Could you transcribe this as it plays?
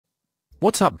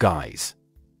What's up, guys?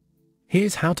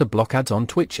 Here's how to block ads on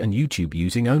Twitch and YouTube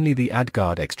using only the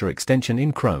AdGuard Extra extension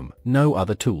in Chrome, no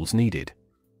other tools needed.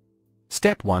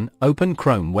 Step 1. Open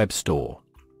Chrome Web Store.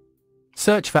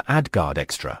 Search for AdGuard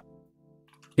Extra.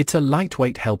 It's a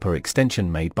lightweight helper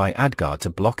extension made by AdGuard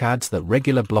to block ads that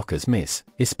regular blockers miss,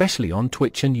 especially on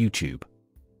Twitch and YouTube.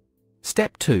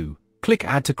 Step 2. Click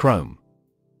Add to Chrome.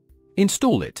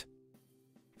 Install it.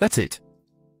 That's it.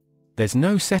 There's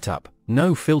no setup,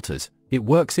 no filters, it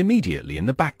works immediately in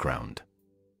the background.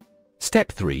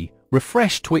 Step 3.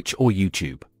 Refresh Twitch or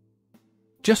YouTube.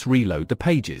 Just reload the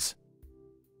pages.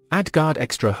 AdGuard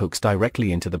Extra hooks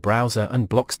directly into the browser and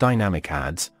blocks dynamic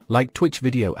ads, like Twitch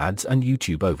video ads and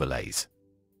YouTube overlays.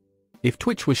 If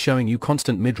Twitch was showing you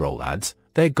constant mid-roll ads,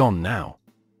 they're gone now.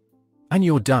 And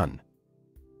you're done.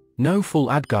 No full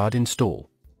AdGuard install.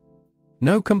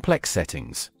 No complex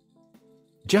settings.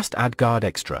 Just AdGuard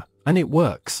Extra, and it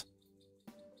works.